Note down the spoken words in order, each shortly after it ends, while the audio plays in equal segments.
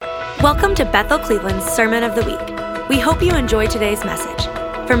Welcome to Bethel Cleveland's Sermon of the Week. We hope you enjoy today's message.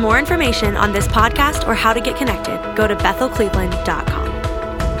 For more information on this podcast or how to get connected, go to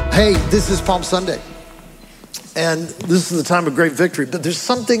bethelcleveland.com. Hey, this is Palm Sunday, and this is the time of great victory. But there's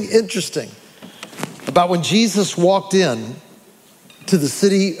something interesting about when Jesus walked in to the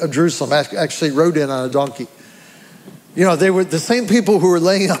city of Jerusalem, actually rode in on a donkey. You know, they were the same people who were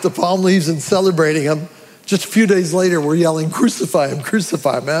laying out the palm leaves and celebrating him. Just a few days later, we're yelling, crucify him,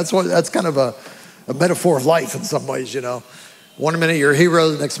 crucify him. That's kind of a metaphor of life in some ways, you know. One minute you're a hero,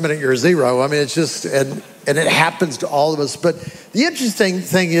 the next minute you're a zero. I mean, it's just, and it happens to all of us. But the interesting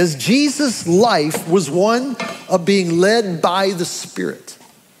thing is Jesus' life was one of being led by the Spirit.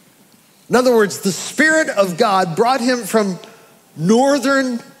 In other words, the Spirit of God brought him from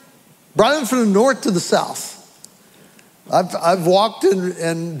the north to the south. I've walked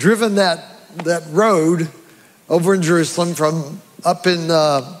and driven that road over in Jerusalem from up in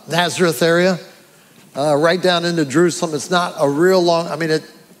Nazareth area, right down into Jerusalem. It's not a real long, I mean,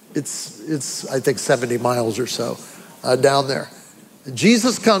 it's I think 70 miles or so down there.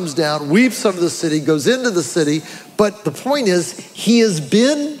 Jesus comes down, weeps over the city, goes into the city, but the point is he has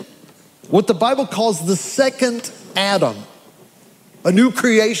been what the Bible calls the second Adam, a new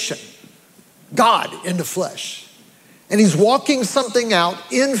creation, God in the flesh. And he's walking something out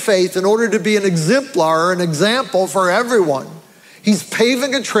in faith in order to be an exemplar, an example for everyone. He's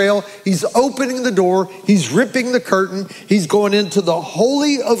paving a trail, he's opening the door, he's ripping the curtain, he's going into the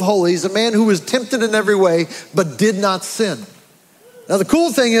Holy of Holies, a man who was tempted in every way, but did not sin. Now the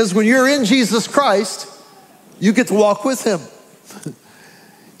cool thing is when you're in Jesus Christ, you get to walk with him.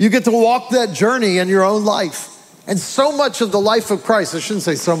 You get to walk that journey in your own life. And so much of the life of Christ, I shouldn't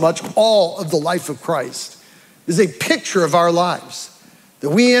say so much, all of the life of Christ is a picture of our lives.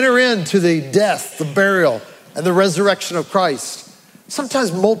 That we enter into the death, the burial, and the resurrection of Christ.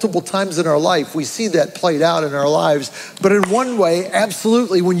 Sometimes multiple times in our life, we see that played out in our lives. But in one way,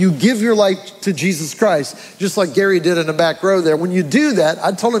 absolutely, when you give your life to Jesus Christ, just like Gary did in the back row there, when you do that,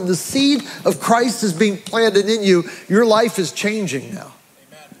 I told him the seed of Christ is being planted in you. Your life is changing now.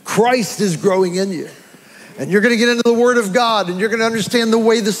 Amen. Christ is growing in you. And you're going to get into the Word of God, and you're going to understand the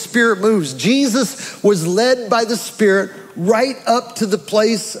way the Spirit moves. Jesus was led by the Spirit right up to the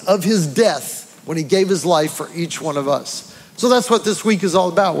place of his death when he gave his life for each one of us. So that's what this week is all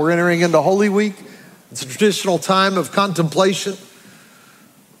about. We're entering into Holy Week. It's a traditional time of contemplation.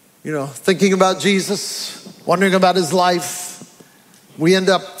 You know, thinking about Jesus, wondering about his life. We end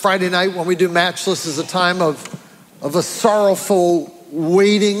up Friday night when we do Matchless as a time of a sorrowful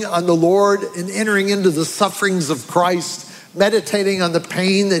waiting on the Lord and entering into the sufferings of Christ, meditating on the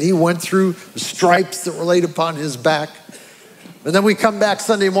pain that he went through, the stripes that were laid upon his back. And then we come back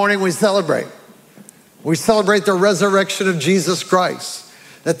Sunday morning, we celebrate. We celebrate the resurrection of Jesus Christ.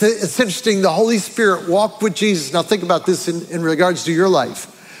 It's interesting, the Holy Spirit walked with Jesus. Now think about this in regards to your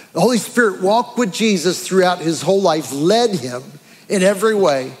life. The Holy Spirit walked with Jesus throughout his whole life, led him in every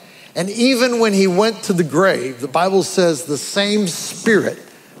way. And even when he went to the grave, the Bible says the same Spirit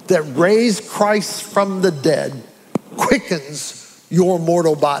that raised Christ from the dead quickens your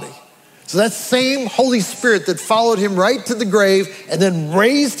mortal body. So that same Holy Spirit that followed him right to the grave and then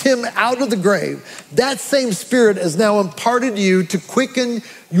raised him out of the grave, that same Spirit is now imparted to you to quicken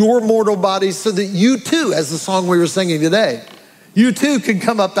your mortal body so that you too, as the song we were singing today, you too can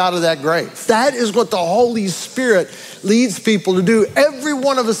come up out of that grave. That is what the Holy Spirit leads people to do. Every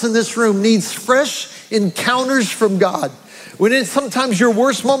one of us in this room needs fresh encounters from God. When it's sometimes your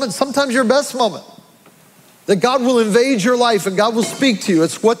worst moment, sometimes your best moment. That God will invade your life and God will speak to you.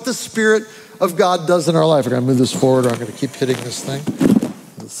 It's what the Spirit of God does in our life. I'm gonna move this forward or I'm gonna keep hitting this thing.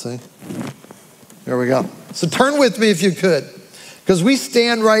 Let's see. There we go. So turn with me if you could, because we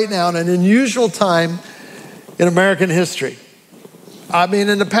stand right now in an unusual time in American history. I mean,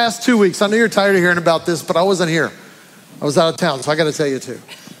 in the past 2 weeks, I know you're tired of hearing about this, but I wasn't here. I was out of town, so I got to tell you too.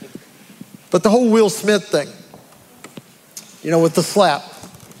 But the whole Will Smith thing, you know, with the slap,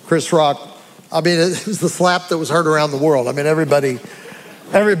 Chris Rock, I mean, it was the slap that was heard around the world. I mean, everybody's,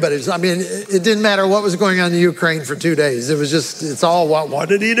 I mean, it didn't matter what was going on in Ukraine for 2 days. It was just, it's all, what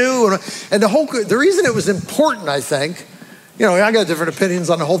did he do? And the reason it was important, I think, you know, I got different opinions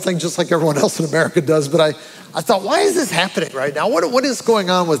on the whole thing, just like everyone else in America does, but I thought, why is this happening right now? What is going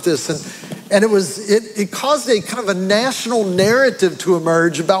on with this? And it caused a kind of a national narrative to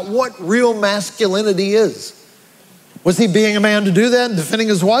emerge about what real masculinity is. Was he being a man to do that and defending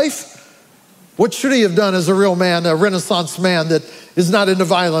his wife? What should he have done as a real man, a Renaissance man that is not into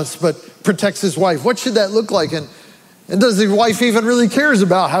violence but protects his wife? What should that look like? And And does his wife even really cares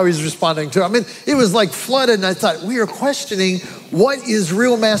about how he's responding to it? I mean, it was like flooded, and I thought, we are questioning what is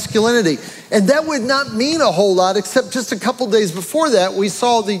real masculinity. And that would not mean a whole lot, except just a couple days before that, we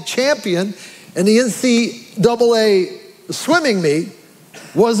saw the champion in the NCAA swimming meet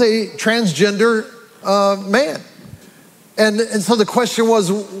was a transgender man. And so the question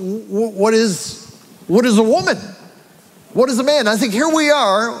was, what is a woman? What is a man? I think here we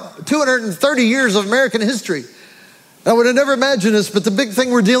are, 230 years of American history. I would have never imagined this, but the big thing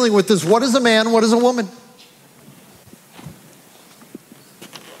we're dealing with is what is a man, what is a woman?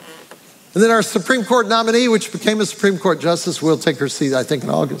 And then our Supreme Court nominee, which became a Supreme Court justice, will take her seat, I think, in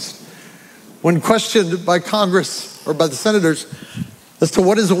August. When questioned by Congress or by the senators as to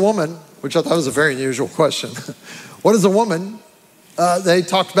what is a woman, which I thought was a very unusual question, what is a woman? They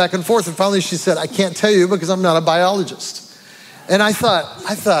talked back and forth, and finally she said, I can't tell you because I'm not a biologist. And I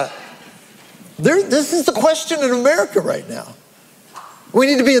thought, this is the question in America right now. We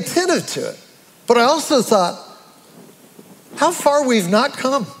need to be attentive to it. But I also thought, how far we've not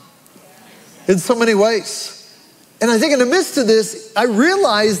come in so many ways. And I think in the midst of this, I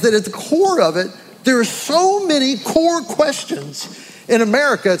realized that at the core of it, there are so many core questions in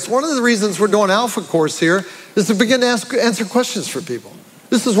America. It's one of the reasons we're doing Alpha Course here, is to begin to answer questions for people.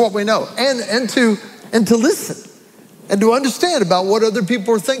 This is what we know. And to listen. And to understand about what other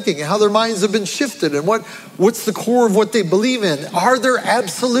people are thinking and how their minds have been shifted and what's the core of what they believe in. Are there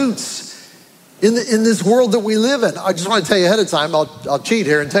absolutes in this world that we live in? I just want to tell you ahead of time, I'll cheat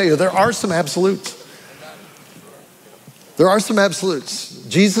here and tell you, there are some absolutes. There are some absolutes.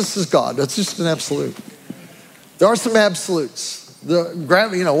 Jesus is God. That's just an absolute. There are some absolutes.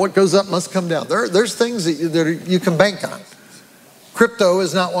 What goes up must come down. There's things that you can bank on. Crypto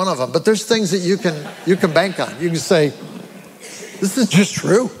is not one of them, but there's things that you can bank on. You can say, this is just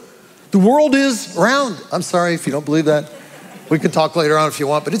true. The world is round. I'm sorry if you don't believe that. We can talk later on if you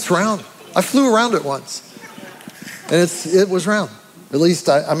want, but it's round. I flew around it once, and it was round. At least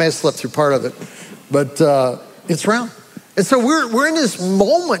I may have slept through part of it, but it's round. And so we're in this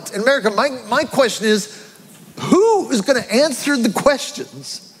moment in America. My question is, who is going to answer the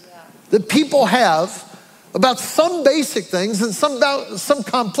questions that people have about some basic things and some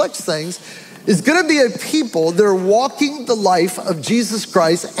complex things? Is going to be a people that are walking the life of Jesus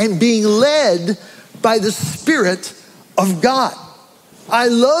Christ and being led by the Spirit of God. I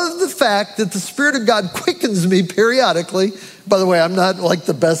love the fact that the Spirit of God quickens me periodically. By the way, I'm not like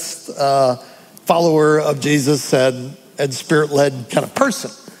the best follower of Jesus and Spirit-led kind of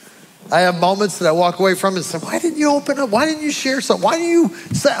person. I have moments that I walk away from and say, why didn't you open up? Why didn't you share something? Why didn't you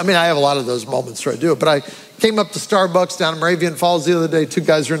say? I mean, I have a lot of those moments where I do it, but I came up to Starbucks down in Moravian Falls the other day. 2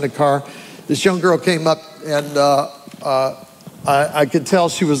 guys were in the car. This young girl came up, and I could tell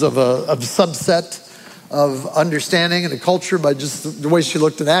she was of a subset of understanding and a culture by just the way she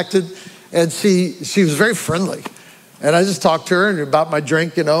looked and acted. And she was very friendly. And I just talked to her and about my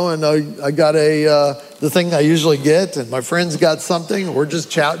drink, and I got the thing I usually get, and my friends got something. We're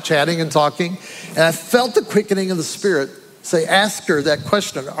just chatting and talking. And I felt the quickening of the Spirit say, ask her that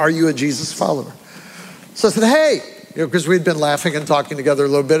question, are you a Jesus follower? So I said, hey, because we'd been laughing and talking together a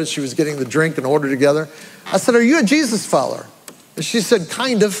little bit, and she was getting the drink and order together. I said, are you a Jesus follower? And she said,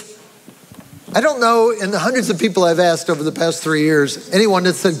 kind of. I don't know, in the hundreds of people I've asked over the past 3 years, anyone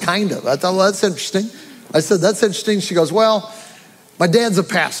that said kind of. I thought, well, that's interesting. I said, that's interesting. She goes, well, my dad's a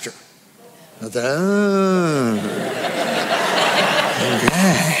pastor. I thought, oh, okay.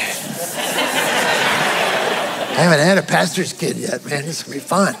 I haven't had a pastor's kid yet, man. This is going to be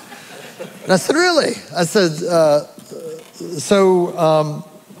fun. And I said, really? I said,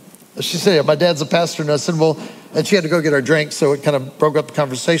 she said, my dad's a pastor. And I said, well, and she had to go get her drink, so it kind of broke up the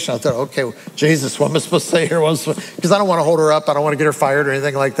conversation. I thought, okay, well, Jesus, what am I supposed to say here? Because I don't want to hold her up. I don't want to get her fired or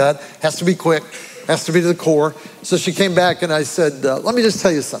anything like that. Has to be quick. Has to be to the core. So she came back and I said, let me just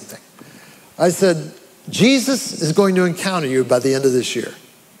tell you something. I said, Jesus is going to encounter you by the end of this year.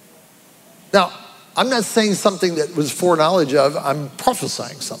 Now, I'm not saying something that was foreknowledge of. I'm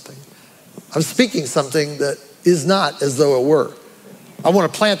prophesying something. I'm speaking something that is not as though it were. I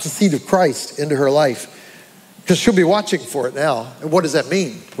want to plant the seed of Christ into her life because she'll be watching for it now. And what does that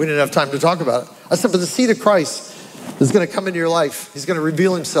mean? We didn't have time to talk about it. I said, but the seed of Christ is going to come into your life. He's going to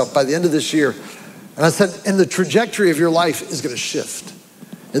reveal himself by the end of this year. And I said, and the trajectory of your life is going to shift.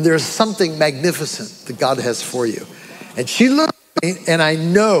 And there's something magnificent that God has for you. And she looked at me, and I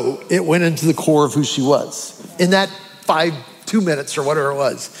know it went into the core of who she was in that 2 minutes or whatever it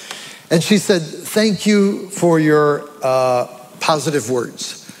was. And she said, thank you for your positive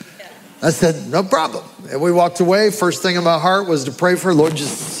words. I said, no problem. And we walked away. First thing in my heart was to pray for her. Lord,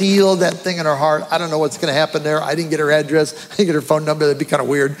 just seal that thing in her heart. I don't know what's going to happen there. I didn't get her address. I didn't get her phone number. That'd be kind of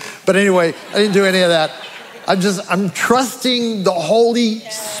weird. But anyway, I didn't do any of that. I'm trusting the Holy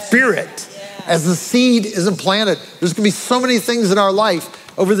Spirit as the seed is implanted. There's going to be so many things in our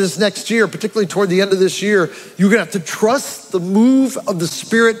life over this next year, particularly toward the end of this year. You're going to have to trust the move of the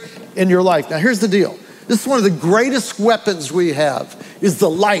Spirit in your life. Now, here's the deal. This is one of the greatest weapons we have, is the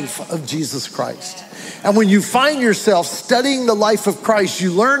life of Jesus Christ. And when you find yourself studying the life of Christ,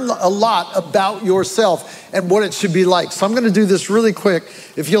 you learn a lot about yourself and what it should be like. So I'm going to do this really quick.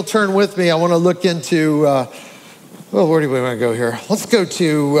 If you'll turn with me, I want to look into, where do we want to go here? Let's go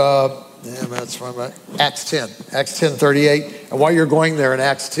to Acts 10, Acts 10:38. And while you're going there in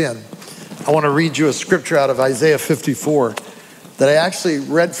Acts 10, I want to read you a scripture out of Isaiah 54 that I actually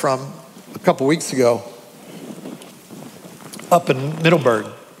read from a couple weeks ago up in Middleburg.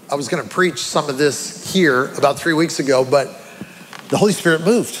 I was going to preach some of this here about 3 weeks ago, but the Holy Spirit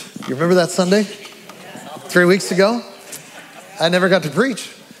moved. You remember that Sunday? 3 weeks ago? I never got to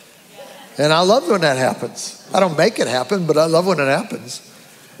preach. And I love when that happens. I don't make it happen, but I love when it happens.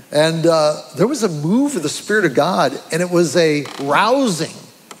 And there was a move of the Spirit of God, and it was a rousing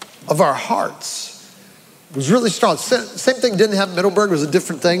of our hearts. It was really strong. Same thing didn't happen in Middleburg. It was a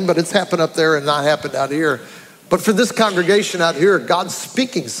different thing, but it's happened up there and not happened out here. But for this congregation out here, God's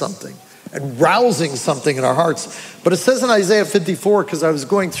speaking something and rousing something in our hearts. But it says in Isaiah 54, because I was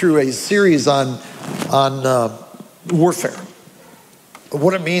going through a series on warfare,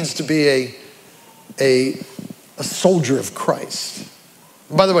 what it means to be a soldier of Christ.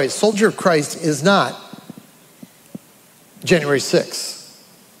 And by the way, soldier of Christ is not January 6th.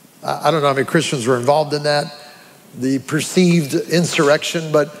 I don't know how many Christians were involved in that, the perceived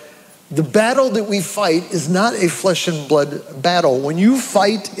insurrection, but the battle that we fight is not a flesh and blood battle. When you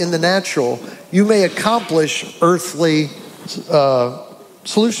fight in the natural, you may accomplish earthly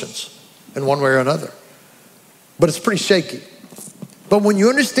solutions in one way or another, but it's pretty shaky. But when you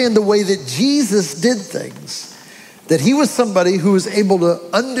understand the way that Jesus did things, that he was somebody who was able to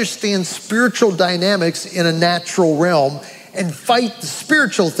understand spiritual dynamics in a natural realm and fight the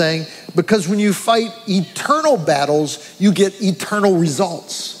spiritual thing, because when you fight eternal battles, you get eternal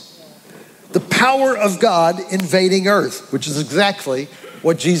results. The power of God invading earth, which is exactly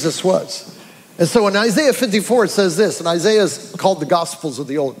what Jesus was. And so in Isaiah 54, it says this, and Isaiah is called the gospel of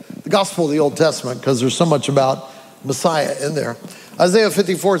the Old Testament because there's so much about Messiah in there. Isaiah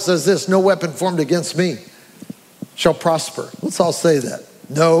 54 says this, no weapon formed against me shall prosper. Let's all say that.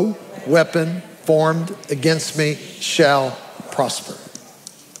 No weapon formed against me shall prosper.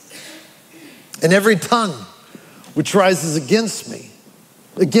 And every tongue which rises against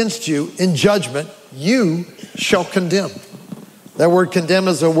you in judgment, you shall condemn. That word condemn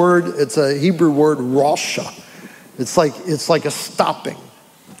is a word, it's a Hebrew word, rasha. It's like a stopping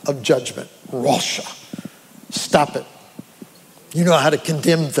of judgment. Rasha. Stop it. You know how to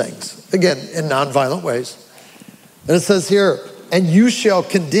condemn things. Again, in nonviolent ways. And it says here, and you shall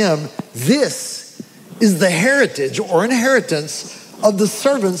condemn, this is the heritage or inheritance of the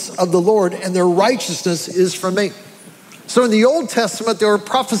servants of the Lord, and their righteousness is from me. So in the Old Testament, they were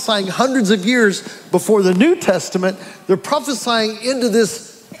prophesying hundreds of years before the New Testament. They're prophesying into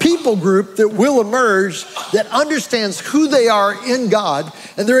this people group that will emerge, that understands who they are in God,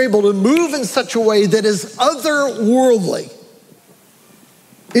 and they're able to move in such a way that is otherworldly.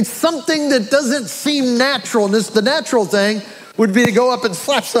 It's something that doesn't seem natural. And the natural thing would be to go up and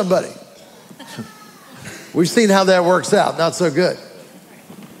slap somebody. We've seen how that works out. Not so good.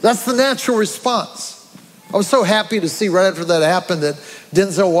 That's the natural response. I was so happy to see right after that happened that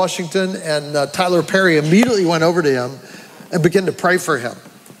Denzel Washington and Tyler Perry immediately went over to him and began to pray for him.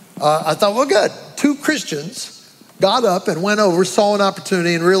 I thought, well, good. Two Christians got up and went over, saw an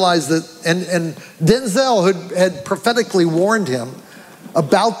opportunity, and realized that, and Denzel had prophetically warned him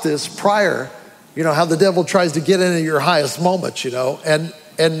about this prior, how the devil tries to get into your highest moments,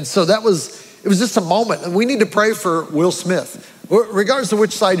 and so it was just a moment. And we need to pray for Will Smith. Regardless of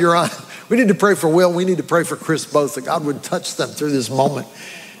which side you're on, we need to pray for Will, we need to pray for Chris both, that God would touch them through this moment.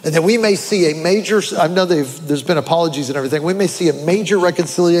 And that we may see a major, I know there's been apologies and everything, we may see a major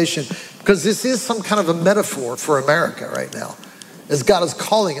reconciliation, because this is some kind of a metaphor for America right now, as God is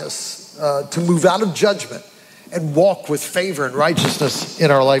calling us to move out of judgment and walk with favor and righteousness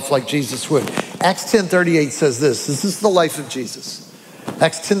in our life like Jesus would. Acts 10:38 says this is the life of Jesus.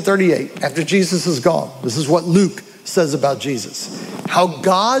 Acts 10:38, after Jesus is gone, this is what Luke says about Jesus. How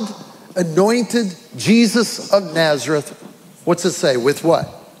God anointed Jesus of Nazareth, what's it say? With what?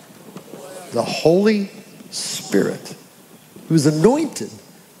 The Holy Spirit, who's anointed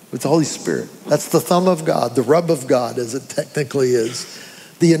with the Holy Spirit. That's the thumb of God, the rub of God as it technically is.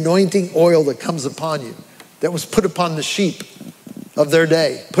 The anointing oil that comes upon you, that was put upon the sheep of their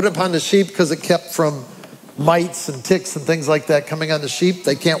day. Put upon the sheep because it kept from mites and ticks and things like that coming on the sheep.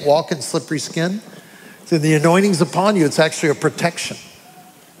 They can't walk in slippery skin. So the anointing's upon you. It's actually a protection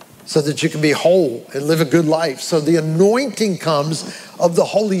so that you can be whole and live a good life. So the anointing comes of the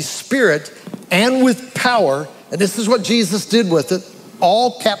Holy Spirit and with power. And this is what Jesus did with it,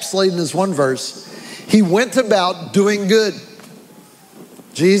 all encapsulated in this one verse. He went about doing good.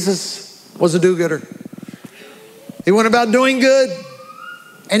 Jesus was a do-gooder. He went about doing good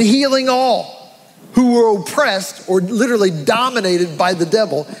and healing all who were oppressed or literally dominated by the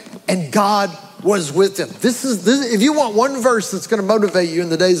devil, and God was with him. This if you want one verse that's going to motivate you in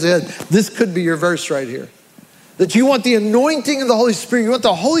the days ahead, this could be your verse right here. That you want the anointing of the Holy Spirit, you want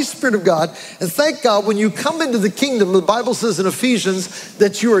the Holy Spirit of God, and thank God when you come into the kingdom, the Bible says in Ephesians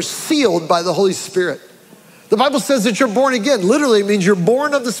that you are sealed by the Holy Spirit. The Bible says that you're born again. Literally, it means you're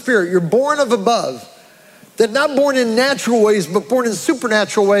born of the Spirit. You're born of above. That not born in natural ways, but born in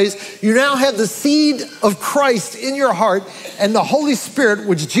supernatural ways. You now have the seed of Christ in your heart, and the Holy Spirit,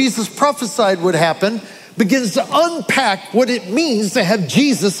 which Jesus prophesied would happen, begins to unpack what it means to have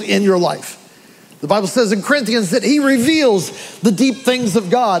Jesus in your life. The Bible says in Corinthians that he reveals the deep things of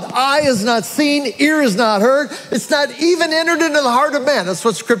God. Eye is not seen, ear is not heard. It's not even entered into the heart of man. That's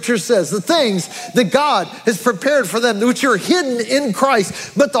what Scripture says. The things that God has prepared for them, which are hidden in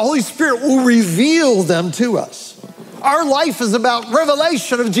Christ, but the Holy Spirit will reveal them to us. Our life is about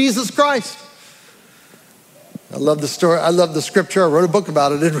revelation of Jesus Christ. I love the story. I love the Scripture. I wrote a book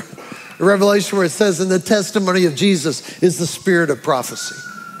about it in Revelation where it says, "In the testimony of Jesus is the spirit of prophecy."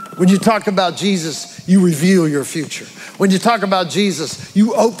 When you talk about Jesus, you reveal your future. When you talk about Jesus,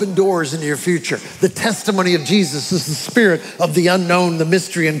 you open doors into your future. The testimony of Jesus is the spirit of the unknown, the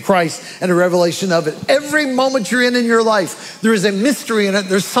mystery in Christ, and a revelation of it. Every moment you're in your life, there is a mystery in it.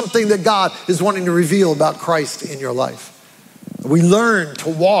 There's something that God is wanting to reveal about Christ in your life. We learn to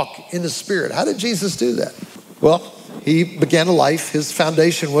walk in the Spirit. How did Jesus do that? Well, he began a life. His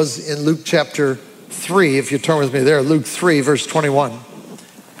foundation was in Luke chapter 3. If you turn with me there, Luke 3, verse 21.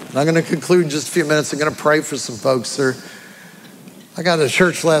 And I'm going to conclude in just a few minutes. I'm going to pray for some folks. I got to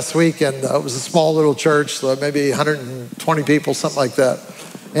church last week, and it was a small little church, so maybe 120 people, something like that.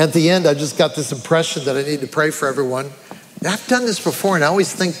 And at the end, I just got this impression that I need to pray for everyone. And I've done this before, and I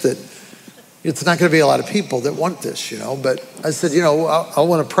always think that it's not going to be a lot of people that want this, But I said, I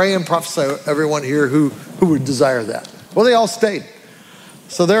want to pray and prophesy to everyone here who would desire that. Well, they all stayed.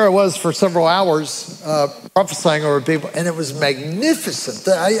 So there I was for several hours prophesying over people, and it was magnificent.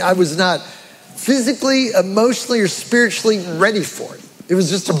 I was not physically, emotionally, or spiritually ready for it. It was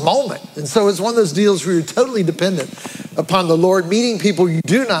just a moment. And so it's one of those deals where you're totally dependent upon the Lord, meeting people you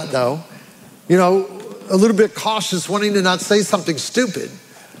do not know, a little bit cautious, wanting to not say something stupid,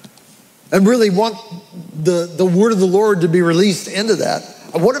 and really want the word of the Lord to be released into that.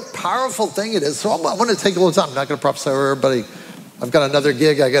 What a powerful thing it is. So I want to take a little time. I'm not going to prophesy over everybody. I've got another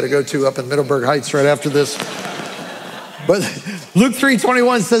gig I got to go to up in Middleburg Heights right after this. But Luke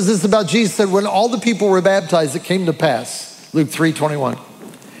 3:21 says this about Jesus. Said when all the people were baptized, it came to pass. Luke 3:21.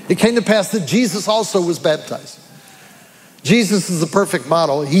 It came to pass that Jesus also was baptized. Jesus is the perfect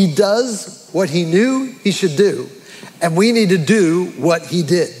model. He does what he knew he should do, and we need to do what he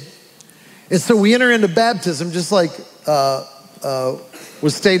did. And so we enter into baptism just like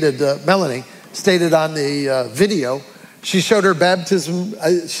was stated, Melanie stated on the video. She showed her baptism.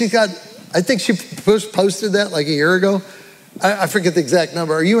 I think she posted that like a year ago. I forget the exact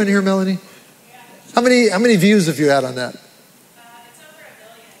number. Are you in here, Melanie? Yeah. How many views have you had on that? It's over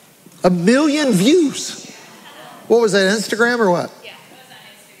 1 million. 1 million views? What was that, Instagram or what? Yeah,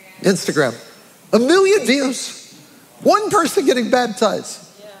 it was on Instagram. 1 million views. One person getting baptized.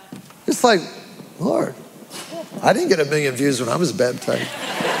 Yeah. It's like, Lord, I didn't get 1 million views when I was baptized.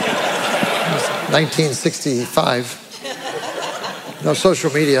 It was 1965. No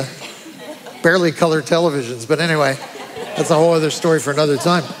social media, barely color televisions. But anyway, that's a whole other story for another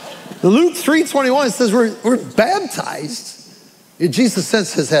time. Luke 3:21 says we're baptized. Jesus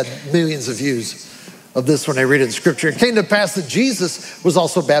since has had millions of views of this when I read it in Scripture. It came to pass that Jesus was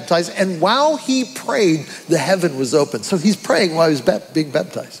also baptized, and while he prayed, the heaven was open. So he's praying while he's being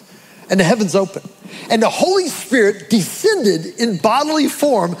baptized, and the heaven's open. And the Holy Spirit descended in bodily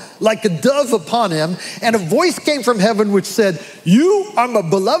form like a dove upon him. And a voice came from heaven which said, "You are my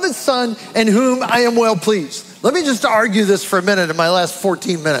beloved Son in whom I am well pleased." Let me just argue this for a minute in my last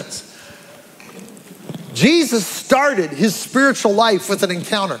 14 minutes. Jesus started his spiritual life with an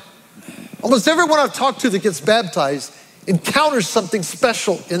encounter. Almost everyone I've talked to that gets baptized encounters something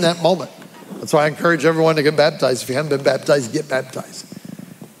special in that moment. That's why I encourage everyone to get baptized. If you haven't been baptized, get baptized.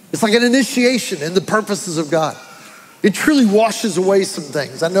 It's like an initiation in the purposes of God. It truly washes away some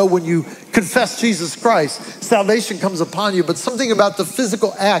things. I know when you confess Jesus Christ, salvation comes upon you, but something about the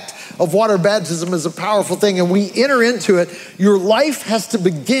physical act of water baptism is a powerful thing, and we enter into it. Your life has to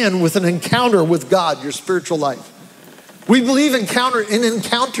begin with an encounter with God, your spiritual life. We believe in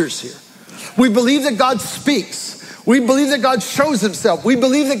encounters here. We believe that God speaks. We believe that God shows himself. We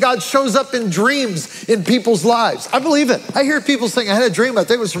believe that God shows up in dreams in people's lives. I believe it. I hear people saying, I had a dream, I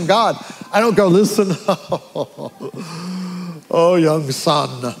think it was from God. I don't go, listen. Oh, young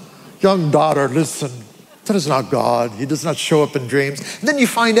son, young daughter, listen. That is not God. He does not show up in dreams. And then you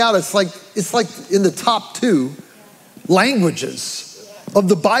find out it's like in the top 2 languages of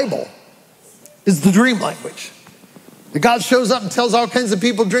the Bible is the dream language. God shows up and tells all kinds of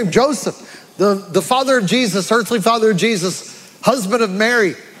people dreams. Joseph, the father of Jesus, earthly father of Jesus, husband of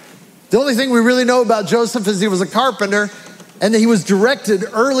Mary. The only thing we really know about Joseph is he was a carpenter, and he was directed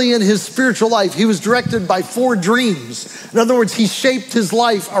early in his spiritual life. He was directed by 4 dreams. In other words, he shaped his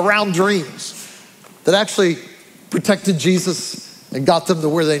life around dreams that actually protected Jesus and got them to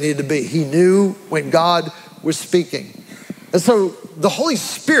where they needed to be. He knew when God was speaking. And so the Holy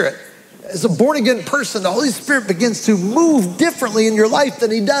Spirit, as a born-again person, the Holy Spirit begins to move differently in your life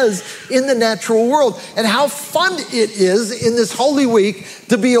than he does in the natural world. And how fun it is in this Holy Week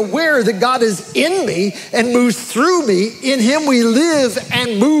to be aware that God is in me and moves through me. In him we live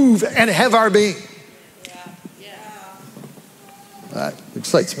and move and have our being. That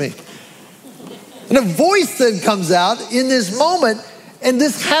excites me. And a voice then comes out in this moment, and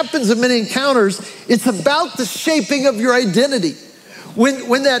this happens in many encounters. It's about the shaping of your identity.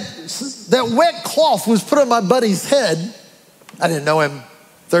 When that wet cloth was put on my buddy's head, I didn't know him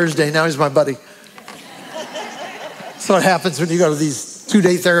Thursday, now he's my buddy. That's what happens when you go to these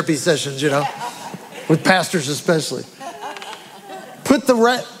 2-day therapy sessions, with pastors especially.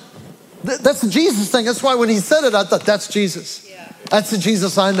 That's the Jesus thing. That's why when he said it, I thought, that's Jesus. That's the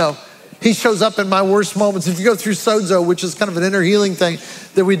Jesus I know. He shows up in my worst moments. If you go through Sozo, which is kind of an inner healing thing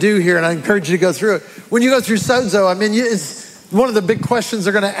that we do here, and I encourage you to go through it. When you go through Sozo, it's one of the big questions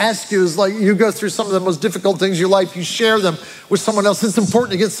they're going to ask you is like, you go through some of the most difficult things in your life, you share them with someone else. It's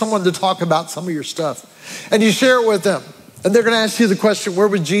important to get someone to talk about some of your stuff. And you share it with them. And they're going to ask you the question, where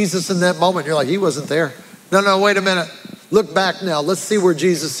was Jesus in that moment? You're like, he wasn't there. No, wait a minute. Look back now. Let's see where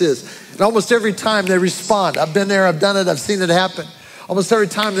Jesus is. And almost every time they respond. I've been there, I've done it, I've seen it happen. Almost every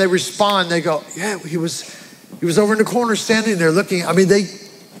time they respond, they go, yeah, he was over in the corner standing there looking. I mean,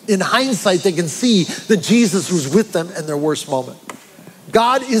 in hindsight, they can see that Jesus was with them in their worst moment.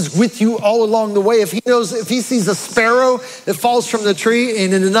 God is with you all along the way. If he sees a sparrow that falls from the tree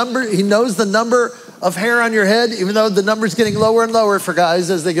and he knows the number of hair on your head, even though the number's getting lower and lower for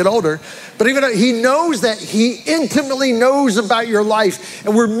guys as they get older. But even though he knows that, he intimately knows about your life.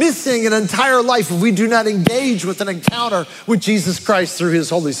 And we're missing an entire life if we do not engage with an encounter with Jesus Christ through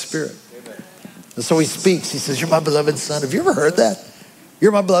his Holy Spirit. Amen. And so he speaks. He says, you're my beloved son. Have you ever heard that?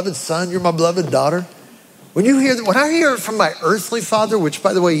 You're my beloved son. You're my beloved daughter. When I hear it from my earthly father, which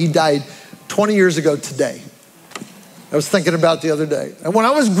by the way, he died 20 years ago today. I was thinking about the other day. And when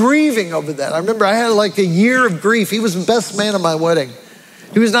I was grieving over that, I remember I had like a year of grief. He was the best man at my wedding.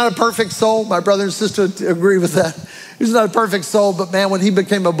 He was not a perfect soul. My brother and sister agree with that. He was not a perfect soul, but man, when he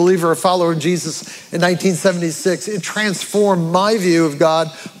became a believer, a follower of Jesus in 1976, it transformed my view of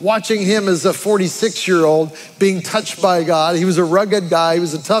God, watching him as a 46-year-old being touched by God. He was a rugged guy. He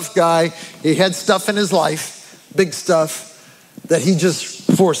was a tough guy. He had stuff in his life, big stuff, that he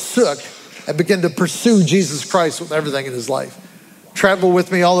just forsook and began to pursue Jesus Christ with everything in his life. Traveled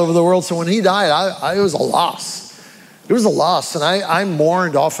with me all over the world. So when he died, it was a loss. It was a loss. And I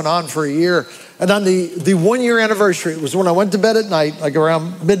mourned off and on for a year. And on the 1 year anniversary, it was when I went to bed at night, like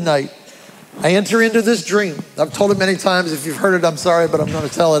around midnight, I enter into this dream. I've told it many times. If you've heard it, I'm sorry, but I'm going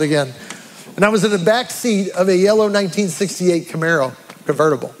to tell it again. And I was in the back seat of a yellow 1968 Camaro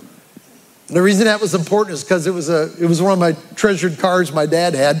convertible. And the reason that was important is because it was one of my treasured cars my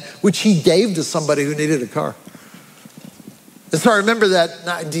dad had, which he gave to somebody who needed a car. And so I remember that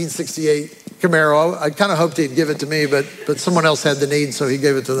 1968 Camaro. I kind of hoped he'd give it to me, but someone else had the need, so he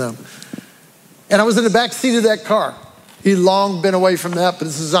gave it to them. And I was in the back seat of that car. He'd long been away from that, but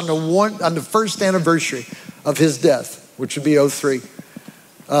this is on the first anniversary of his death, which would be 2003,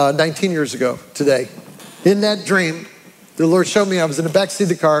 19 years ago today. In that dream, the Lord showed me I was in the back seat of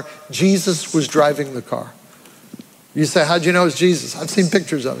the car. Jesus was driving the car. You say, how'd you know it's Jesus? I've seen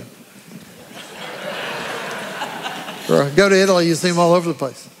pictures of him. Or go to Italy, you see him all over the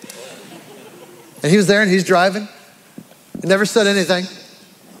place. And he was there and he's driving. He never said anything.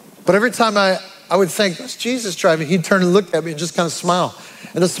 But every time I would think, "That's Jesus driving," he'd turn and look at me and just kind of smile.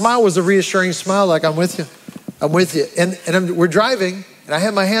 And the smile was a reassuring smile, like, "I'm with you. I'm with you." And we're driving, and I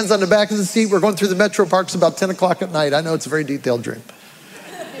have my hands on the back of the seat. We're going through the Metro Parks about 10 o'clock at night. I know it's a very detailed dream.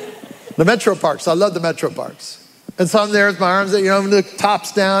 The Metro Parks, I love the Metro Parks. And so I'm there with my arms, the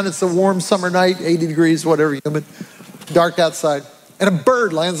top's down. It's a warm summer night, 80 degrees, whatever, humid, dark outside. And a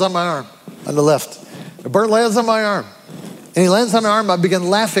bird lands on my arm on the left. A bird lands on my arm. And he lands on my arm. I began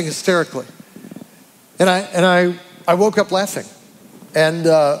laughing hysterically. And I woke up laughing. And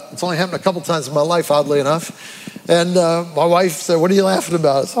it's only happened a couple times in my life, oddly enough. And my wife said, "What are you laughing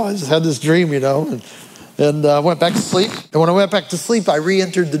about?" So I just had this dream, and I went back to sleep. And when I went back to sleep, I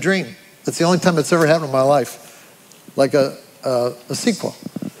re-entered the dream. That's the only time it's ever happened in my life, like a sequel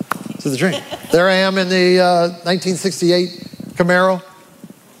to the dream. There I am in the 1968 Camaro,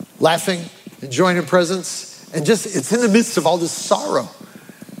 laughing, enjoying the presence. And it's in the midst of all this sorrow,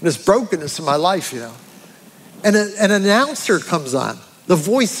 this brokenness in my life, And an announcer comes on, the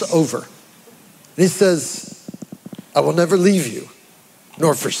voiceover. And he says, "I will never leave you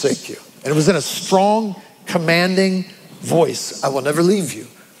nor forsake you." And it was in a strong, commanding voice. "I will never leave you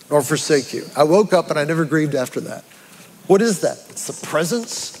nor forsake you." I woke up and I never grieved after that. What is that? It's the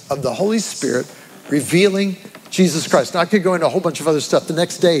presence of the Holy Spirit revealing Jesus Christ. Now, I could go into a whole bunch of other stuff. The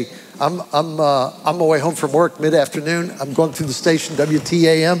next day, I'm on my way home from work mid-afternoon. I'm going through the station,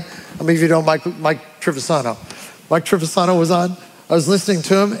 WTAM. How many of you know Mike Trivisano? Mike Trivisano was on. I was listening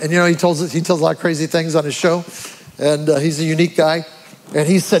to him, and he tells a lot of crazy things on his show, and he's a unique guy. And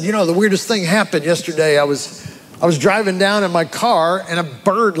he said, the weirdest thing happened yesterday. I was driving down in my car, and a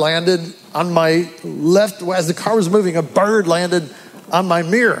bird landed on my left. As the car was moving, a bird landed on my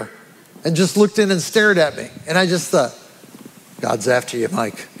mirror and just looked in and stared at me. And I just thought, God's after you,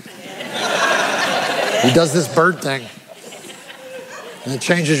 Mike. He does this bird thing, and it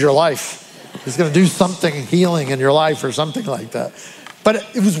changes your life. He's going to do something healing in your life or something like that. But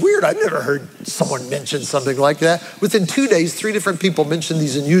it was weird. I'd never heard someone mention something like that. Within 2 days, 3 different people mentioned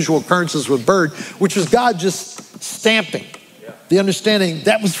these unusual occurrences with bird, which was God just stamping the understanding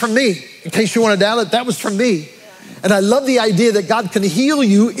that was from me. In case you want to doubt it, that was from me. And I love the idea that God can heal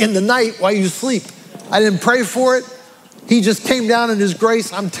you in the night while you sleep. I didn't pray for it. He just came down in his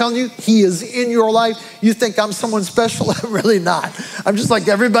grace. I'm telling you, he is in your life. You think I'm someone special? I'm really not. I'm just like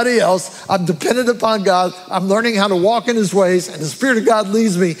everybody else. I'm dependent upon God. I'm learning how to walk in his ways, and the Spirit of God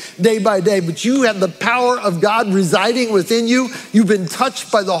leads me day by day. But you have the power of God residing within you. You've been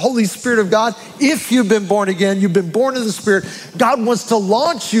touched by the Holy Spirit of God. If you've been born again, you've been born of the Spirit. God wants to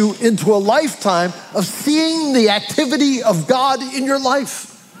launch you into a lifetime of seeing the activity of God in your life.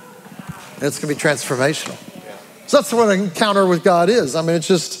 And it's going to be transformational. So that's what an encounter with God is. I mean, it's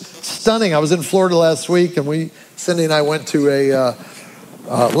just stunning. I was in Florida last week, and Cindy and I went to a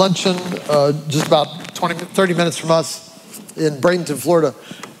luncheon just about 30 minutes from us in Bradenton, Florida.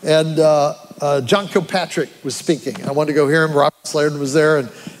 And John Kilpatrick was speaking. I wanted to go hear him. Robert Sladen was there, and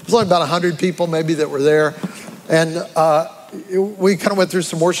it was only about 100 people maybe that were there. And we kind of went through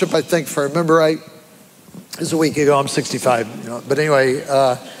some worship, I think, if I remember right. It was a week ago. I'm 65. But anyway,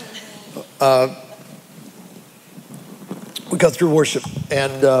 we go through worship,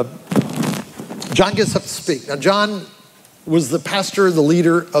 and John gets up to speak. Now, John was the pastor, the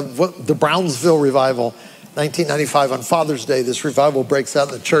leader of the Brownsville revival, 1995. On Father's Day, this revival breaks out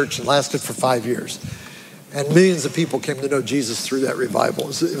in the church and lasted for 5 years. And millions of people came to know Jesus through that revival.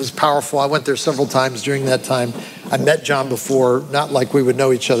 It was powerful. I went there several times during that time. I met John before, not like we would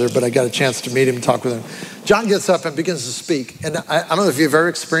know each other, but I got a chance to meet him and talk with him. John gets up and begins to speak. And I don't know if you've ever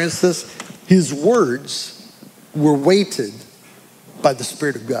experienced this. His words were weighted by the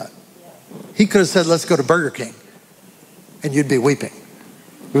Spirit of God. He could have said, "Let's go to Burger King," and you'd be weeping.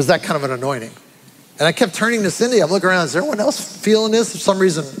 It was that kind of an anointing. And I kept turning to Cindy. I'm looking around. Is everyone else feeling this? For some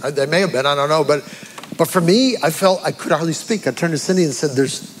reason, they may have been. I don't know. But for me, I felt I could hardly speak. I turned to Cindy and said,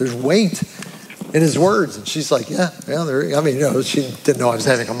 "There's weight in his words." And she's like, "Yeah, she didn't know I was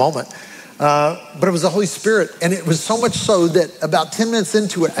having a moment." But it was the Holy Spirit. And it was so much so that about 10 minutes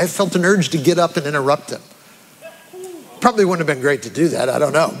into it, I felt an urge to get up and interrupt him. Probably wouldn't have been great to do that. I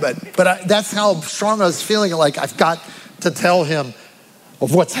don't know. But that's how strong I was feeling. Like I've got to tell him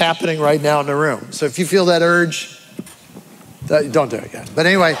of what's happening right now in the room. So if you feel that urge, don't do it yet. But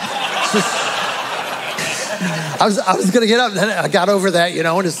anyway, I was going to get up, and then I got over that,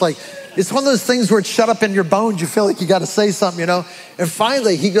 and it's like, it's one of those things where it's shut up in your bones. You feel like you got to say something, And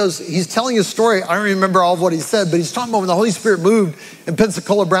finally, he's telling a story. I don't remember all of what he said, but he's talking about when the Holy Spirit moved in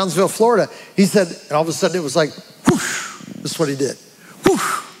Pensacola, Brownsville, Florida. He said, and all of a sudden it was like, whoosh. This is what he did.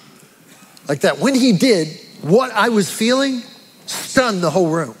 Whoosh. Like that. When he did, what I was feeling stunned the whole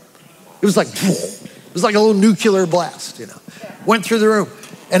room. It was like a little nuclear blast, went through the room.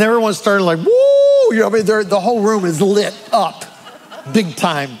 And everyone started like, woo, the whole room is lit up big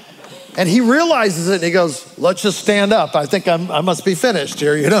time. And he realizes it and he goes, let's just stand up. I think I must be finished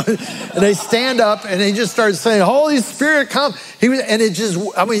here, And they stand up and he just started saying, Holy Spirit, come. And it just,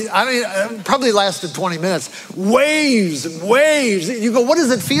 it probably lasted 20 minutes. Waves and waves. You go, what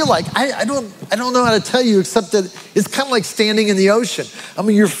does it feel like? I don't know how to tell you except that it's kind of like standing in the ocean.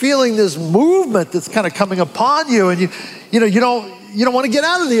 You're feeling this movement that's kind of coming upon you and you don't want to get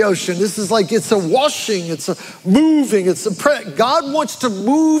out of the ocean. This is like, it's a washing, it's a moving, God wants to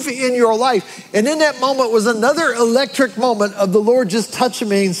move in your life. And in that moment was another electric moment of the Lord just touching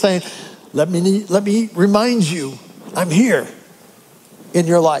me and saying, let me remind you, I'm here in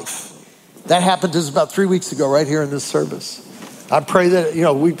your life. That happened to us about 3 weeks ago right here in this service. I pray that,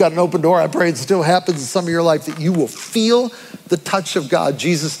 we've got an open door. I pray it still happens in some of your life, that you will feel the touch of God.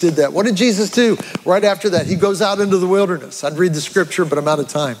 Jesus did that. What did Jesus do right after that? He goes out into the wilderness. I'd read the scripture, but I'm out of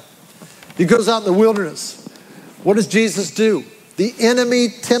time. He goes out in the wilderness. What does Jesus do? The enemy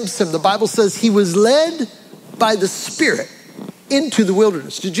tempts him. The Bible says he was led by the Spirit into the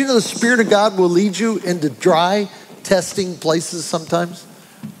wilderness. Did you know the Spirit of God will lead you into dry, testing places sometimes?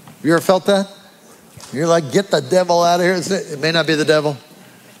 Have you ever felt that? You're like, get the devil out of here. It may not be the devil.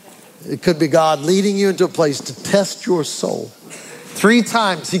 It could be God leading you into a place to test your soul. 3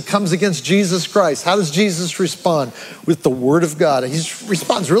 times he comes against Jesus Christ. How does Jesus respond? With the word of God. He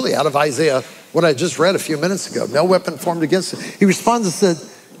responds really out of Isaiah, what I just read a few minutes ago. No weapon formed against him. He responds and said,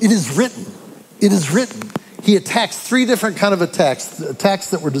 it is written. It is written. He attacks 3 different kind of attacks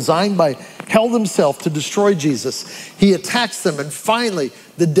that were designed by hell himself to destroy Jesus. He attacks them, and finally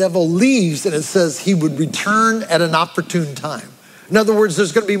the devil leaves, and it says he would return at an opportune time. In other words,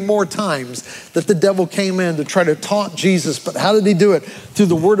 there's going to be more times that the devil came in to try to taunt Jesus, but how did he do it? Through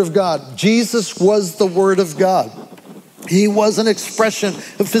the word of God. Jesus was the word of God. He was an expression,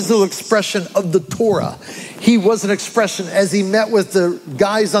 a physical expression of the Torah. He was an expression as he met with the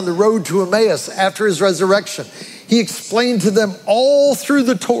guys on the road to Emmaus after his resurrection. He explained to them all through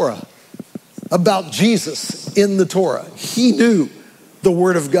the Torah about Jesus in the Torah. He knew the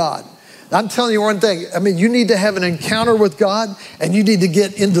word of God. I'm telling you one thing. You need to have an encounter with God and you need to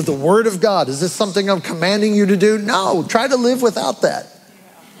get into the word of God. Is this something I'm commanding you to do? No, try to live without that.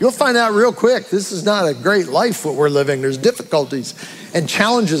 You'll find out real quick, this is not a great life what we're living. There's difficulties and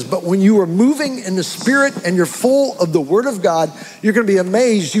challenges, but when you are moving in the Spirit and you're full of the word of God, you're going to be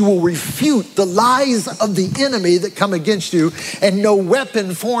amazed. You will refute the lies of the enemy that come against you, and no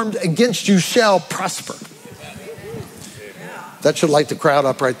weapon formed against you shall prosper. That should light the crowd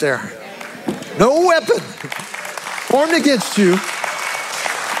up right there. No weapon formed against you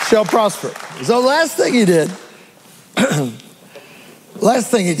shall prosper. So last thing he did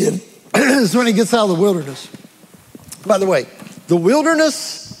is when he gets out of the wilderness. By the way, the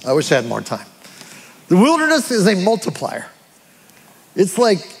wilderness, I wish I had more time. The wilderness is a multiplier. It's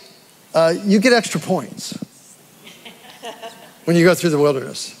like you get extra points when you go through the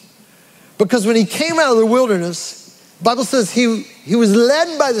wilderness. Because when he came out of the wilderness, the Bible says he was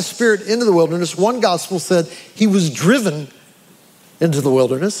led by the Spirit into the wilderness. One gospel said he was driven into the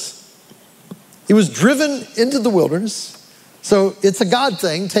wilderness. He was driven into the wilderness. So it's a God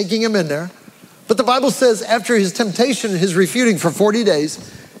thing, taking him in there. But the Bible says after his temptation and his refuting for 40 days,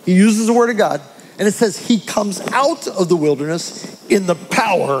 he uses the word of God. And it says he comes out of the wilderness in the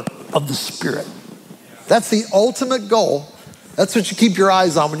power of the Spirit. That's the ultimate goal. That's what you keep your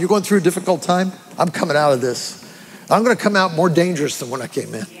eyes on. When you're going through a difficult time, I'm coming out of this. I'm going to come out more dangerous than when I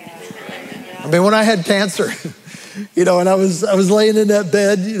came in. When I had cancer, and I was laying in that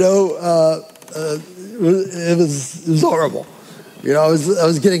bed, it was horrible. I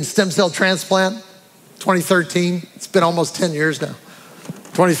was getting stem cell transplant, 2013. It's been almost 10 years now,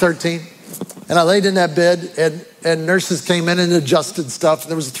 2013. And I laid in that bed and nurses came in and adjusted stuff.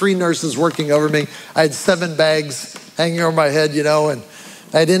 There was 3 nurses working over me. I had 7 bags hanging over my head, and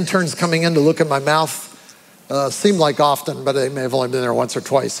I had interns coming in to look at my mouth. Seemed like often, but they may have only been there once or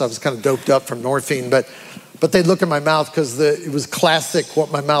twice. So I was kind of doped up from morphine, but they'd look at my mouth because it was classic what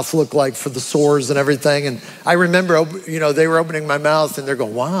my mouth looked like for the sores and everything. And I remember, they were opening my mouth and they're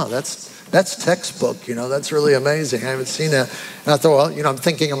going, wow, that's textbook. That's really amazing. I haven't seen that. And I thought, well, I'm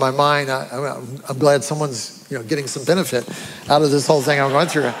thinking in my mind, I'm glad someone's, getting some benefit out of this whole thing I'm going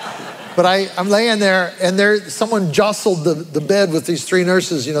through. But I'm laying there, and someone jostled the bed with these 3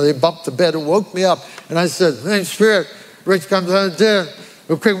 nurses. They bumped the bed and woke me up. And I said, hey, Spirit, Rich comes out there.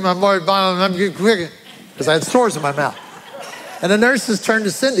 We'll quick my body, and I'm getting quicker. Because I had sores in my mouth. And the nurses turned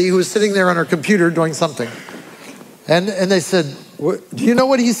to Cindy, who was sitting there on her computer doing something. And they said, do you know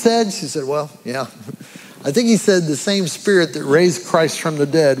what he said? She said, well, yeah. I think he said the same spirit that raised Christ from the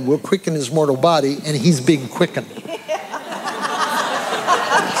dead will quicken his mortal body, and he's being quickened.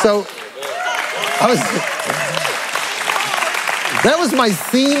 So that was my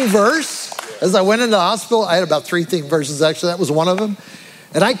theme verse. As I went into the hospital, I had about 3 theme verses, actually. That was one of them.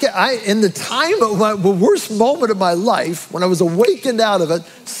 And I in the time of the worst moment of my life, when I was awakened out of it,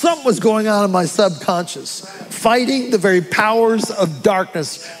 something was going on in my subconscious, fighting the very powers of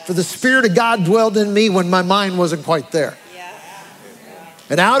darkness. For the Spirit of God dwelled in me when my mind wasn't quite there.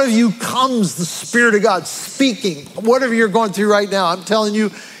 And out of you comes the Spirit of God speaking. Whatever you're going through right now, I'm telling you,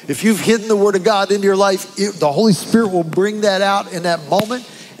 if you've hidden the Word of God into your life, the Holy Spirit will bring that out in that moment.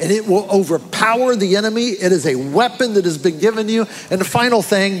 And it will overpower the enemy. It is a weapon that has been given you. And the final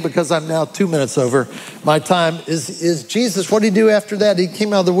thing, because I'm now 2 minutes over my time, is Jesus. What did he do after that? He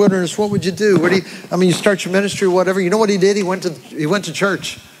came out of the wilderness. What would you do? You start your ministry or whatever. You know what he did? He went to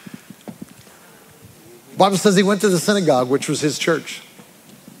church. The Bible says he went to the synagogue, which was his church.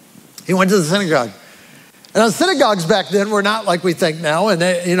 He went to the synagogue. And the synagogues back then were not like we think now. And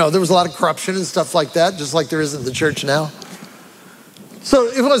there was a lot of corruption and stuff like that, just like there is in the church now. So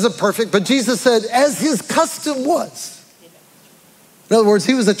it wasn't perfect, but Jesus said, as his custom was. In other words,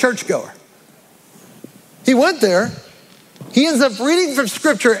 he was a churchgoer. He went there. He ends up reading from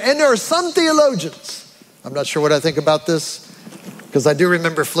Scripture, and there are some theologians. I'm not sure what I think about this, because I do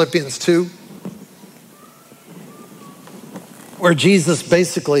remember Philippians 2, where Jesus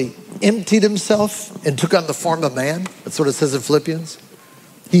basically emptied himself and took on the form of man. That's what it says in Philippians.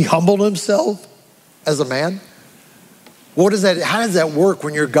 He humbled himself as a man. What is that? How does that work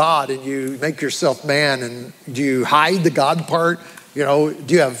when you're God and you make yourself man? And do you hide the God part? Do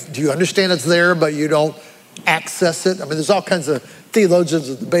you understand it's there, but you don't access it? I mean, there's all kinds of theologians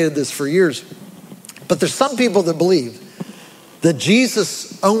that debated this for years. But there's some people that believe that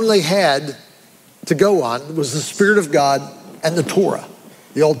Jesus only had to go on was the Spirit of God and the Torah,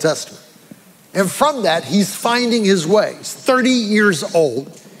 the Old Testament. And from that, he's finding his way. He's 30 years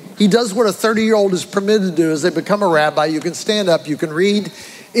old. He does what a 30-year-old is permitted to do as they become a rabbi. You can stand up, you can read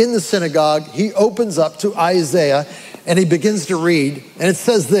in the synagogue. He opens up to Isaiah and he begins to read. And it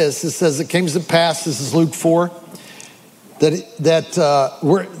says this, it says, it came to pass, this is Luke 4, that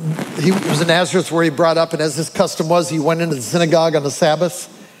he was in Nazareth where he brought up, and as his custom was, he went into the synagogue on the Sabbath.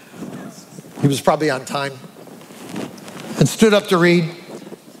 He was probably on time. And stood up to read.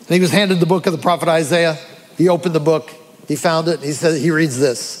 And he was handed the book of the prophet Isaiah. He opened the book. He found it. And he said, he reads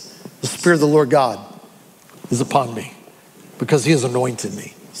this. The Spirit of the Lord God is upon me because he has anointed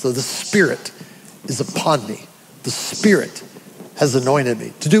me. So the Spirit is upon me. The Spirit has anointed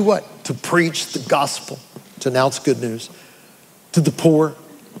me. To do what? To preach the gospel, to announce good news to the poor.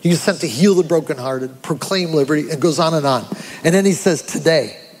 He is sent to heal the brokenhearted, proclaim liberty, and goes on. And then he says,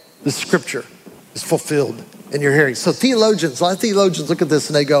 today, the scripture is fulfilled in your hearing. So a lot of theologians look at this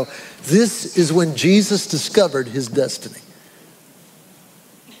and they go, this is when Jesus discovered his destiny.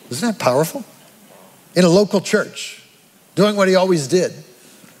 Isn't that powerful? In a local church, doing what he always did.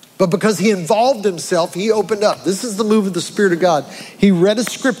 But because he involved himself, he opened up. This is the move of the Spirit of God. He read a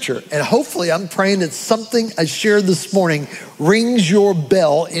scripture, and hopefully I'm praying that something I shared this morning rings your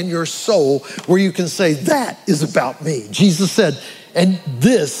bell in your soul where you can say, that is about me. Jesus said, and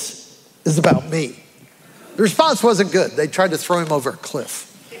this is about me. The response wasn't good. They tried to throw him over a cliff.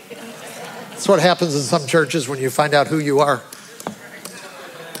 That's what happens in some churches when you find out who you are.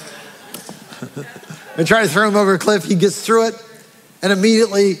 They try to throw him over a cliff. He gets through it and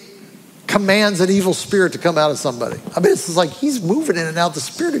immediately commands an evil spirit to come out of somebody. I mean, it's like he's moving in and out. The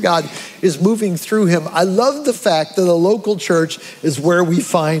Spirit of God is moving through him. I love the fact that a local church is where we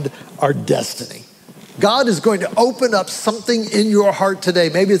find our destiny. God is going to open up something in your heart today.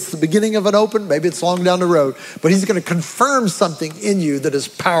 Maybe it's the beginning of an open, maybe it's long down the road, but he's going to confirm something in you that is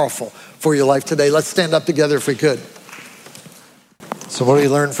powerful for your life today. Let's stand up together if we could. So what do we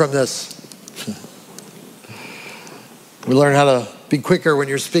learn from this? We learn how to be quicker when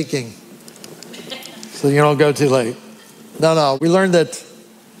you're speaking so you don't go too late. No. We learned that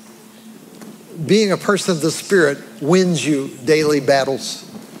being a person of the Spirit wins you daily battles.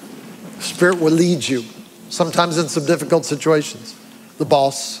 The Spirit will lead you, sometimes in some difficult situations. The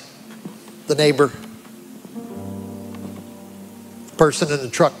boss, the neighbor, the person in the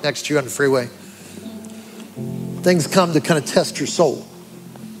truck next to you on the freeway. Things come to kind of test your soul.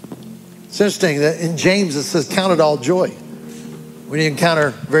 It's interesting that in James it says, count it all joy when you encounter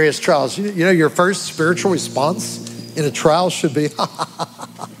various trials. You know, your first spiritual response in a trial should be,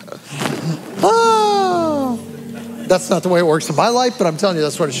 That's not the way it works in my life, but I'm telling you,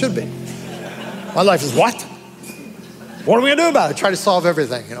 that's what it should be. My life is what? What are we gonna do about it? Try to solve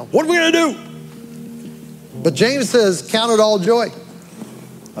everything, What are we gonna do? But James says, count it all joy.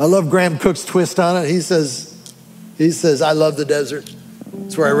 I love Graham Cook's twist on it. He says, I love the desert.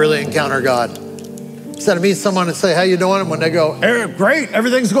 It's where I really encounter God. Instead of meet someone and say, how you doing? And when they go, hey, great,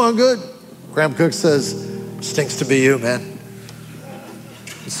 everything's going good. Graham Cook says, stinks to be you, man.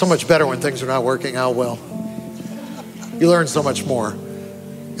 It's so much better when things are not working out well. You learn so much more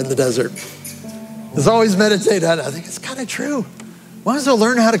in the desert. There's always meditate on it. I think it's kind of true. Might as well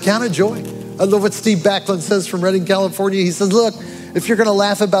learn how to count it joy. I love what Steve Backlund says from Redding, California. He says, look, if you're gonna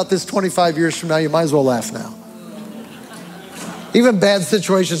laugh about this 25 years from now, you might as well laugh now. Even bad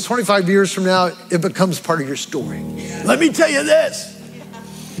situations, 25 years from now, it becomes part of your story. Let me tell you this.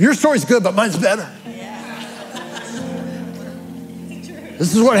 Your story's good, but mine's better.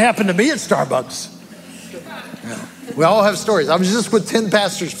 This is what happened to me at Starbucks. We all have stories. I was just with 10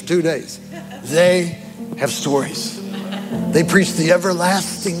 pastors for 2 days. They have stories. They preach the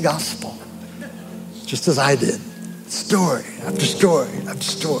everlasting gospel, just as I did. Story after story after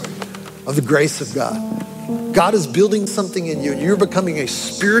story of the grace of God. God is building something in you, and you're becoming a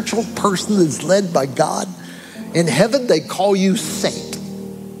spiritual person that's led by God. In heaven, they call you saint.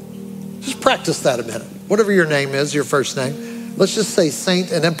 Just practice that a minute. Whatever your name is, your first name. Let's just say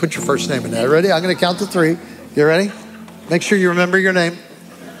saint and then put your first name in there. Ready? I'm going to count to 3. You ready? Make sure you remember your name.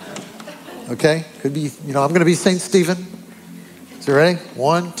 Okay? Could be, I'm going to be Saint Stephen. So ready?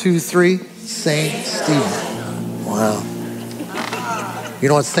 1, 2, 3. Saint Stephen. Wow. You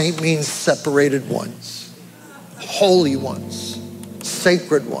know what saint means? Separated ones. Holy ones.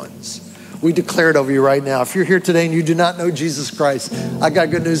 Sacred ones. We declare it over you right now. If you're here today and you do not know Jesus Christ, I got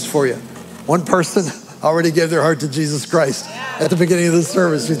good news for you. One person already gave their heart to Jesus Christ at the beginning of the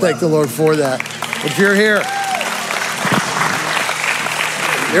service. We thank the Lord for that. If you're here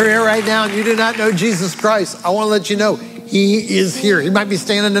right now and you do not know Jesus Christ, I want to let you know he is here. He might be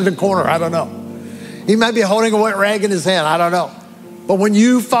standing in the corner. I don't know. He might be holding a wet rag in his hand. I don't know. But when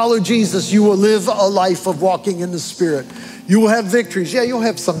you follow Jesus, you will live a life of walking in the Spirit. You will have victories. Yeah, you'll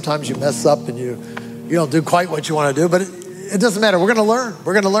have sometimes you mess up and you don't do quite what you want to do, but it doesn't matter. We're going to learn.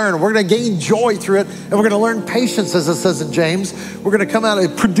 We're going to learn. We're going to gain joy through it, and we're going to learn patience, as it says in James. We're going to come out.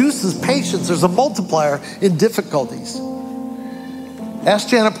 It produces patience. There's a multiplier in difficulties. Ask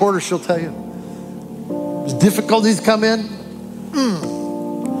Janet Porter. She'll tell you. As difficulties come in,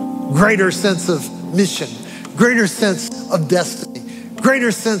 greater sense of mission, greater sense of destiny,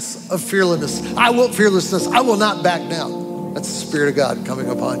 greater sense of fearlessness. I will not back down. That's the Spirit of God coming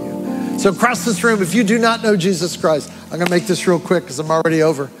upon you. So across this room, if you do not know Jesus Christ, I'm going to make this real quick because I'm already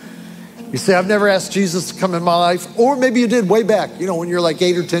over. You say, I've never asked Jesus to come in my life. Or maybe you did way back, when you're like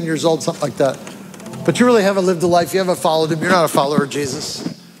 8 or 10 years old, something like that. But you really haven't lived a life. You haven't followed him. You're not a follower of Jesus.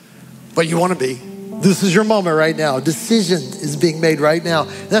 But you want to be. This is your moment right now. A decision is being made right now.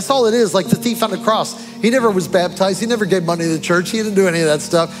 And that's all it is. Like the thief on the cross. He never was baptized. He never gave money to the church. He didn't do any of that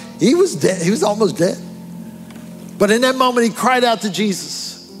stuff. He was dead. He was almost dead. But in that moment, he cried out to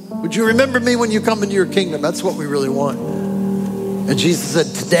Jesus. Would you remember me when you come into your kingdom? That's what we really want. And Jesus said,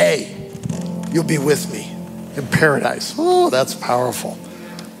 today, you'll be with me in paradise. Oh, that's powerful.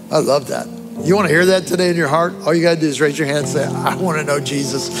 I love that. You want to hear that today in your heart? All you got to do is raise your hand and say, I want to know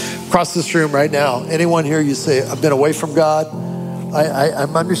Jesus. Across this room right now, anyone here, you say, I've been away from God.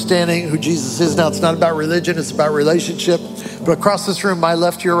 I'm understanding who Jesus is now. It's not about religion. It's about relationship. But across this room, my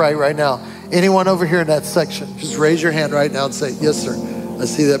left to your right now, anyone over here in that section, just raise your hand right now and say, yes, sir. I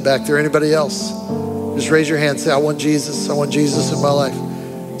see that back there. Anybody else? Just raise your hand and say, I want Jesus. I want Jesus in my life.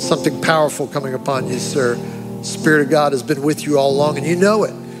 Something powerful coming upon you, sir. Spirit of God has been with you all along, and you know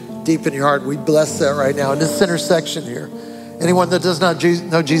it deep in your heart. We bless that right now in this intersection here. Anyone that does not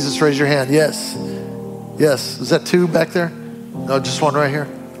know Jesus, raise your hand. Yes. Yes. Is that 2 back there? No, just 1 right here.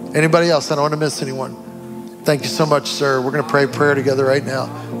 Anybody else? I don't want to miss anyone. Thank you so much, sir. We're going to pray a prayer together right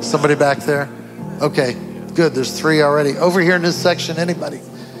now. Somebody back there? Okay, good. There's 3 already. Over here in this section, anybody?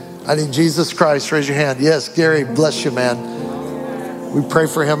 I need Jesus Christ. Raise your hand. Yes, Gary, bless you, man. We pray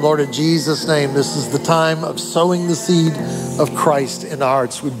for him, Lord, in Jesus' name. This is the time of sowing the seed of Christ in our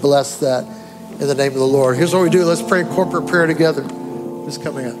hearts. We bless that in the name of the Lord. Here's what we do. Let's pray a corporate prayer together. Who's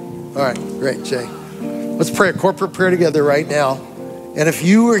coming up? All right, great, Jay. Let's pray a corporate prayer together right now. And if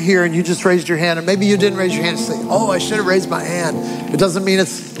you were here and you just raised your hand, and maybe you didn't raise your hand and say, oh, I should have raised my hand. It doesn't mean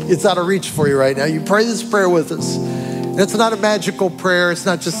it's out of reach for you right now. You pray this prayer with us. And it's not a magical prayer. It's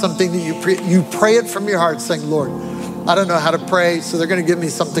not just something that you pray it from your heart saying, Lord, I don't know how to pray, so they're going to give me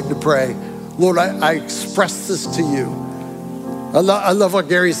something to pray. Lord, I express this to you. I love what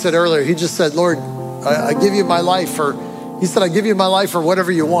Gary said earlier. He just said, Lord, I give you my life, or he said, I give you my life or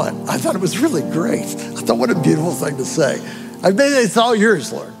whatever you want. I thought it was really great. I thought What a beautiful thing to say. I mean, it's all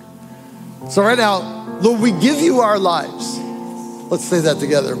yours, Lord. So right now, Lord, we give you our lives. Let's say that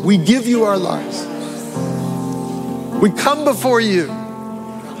together. We give you our lives. We come before you.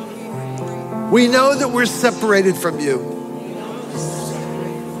 We know that we're separated from you.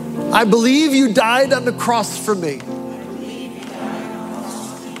 I believe you died on the cross for me.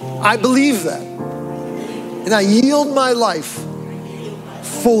 I believe that. And I yield my life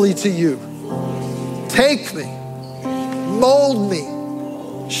fully to you. Take me, mold me,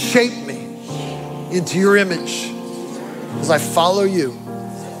 shape me into your image as I follow you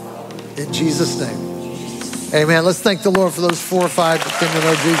in Jesus' name. Amen. Let's thank the Lord for those 4 or 5 that came to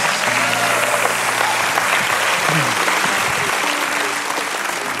know Jesus.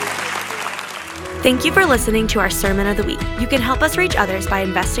 Thank you for listening to our Sermon of the Week. You can help us reach others by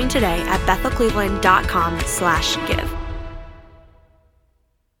investing today at bethelcleveland.com/give.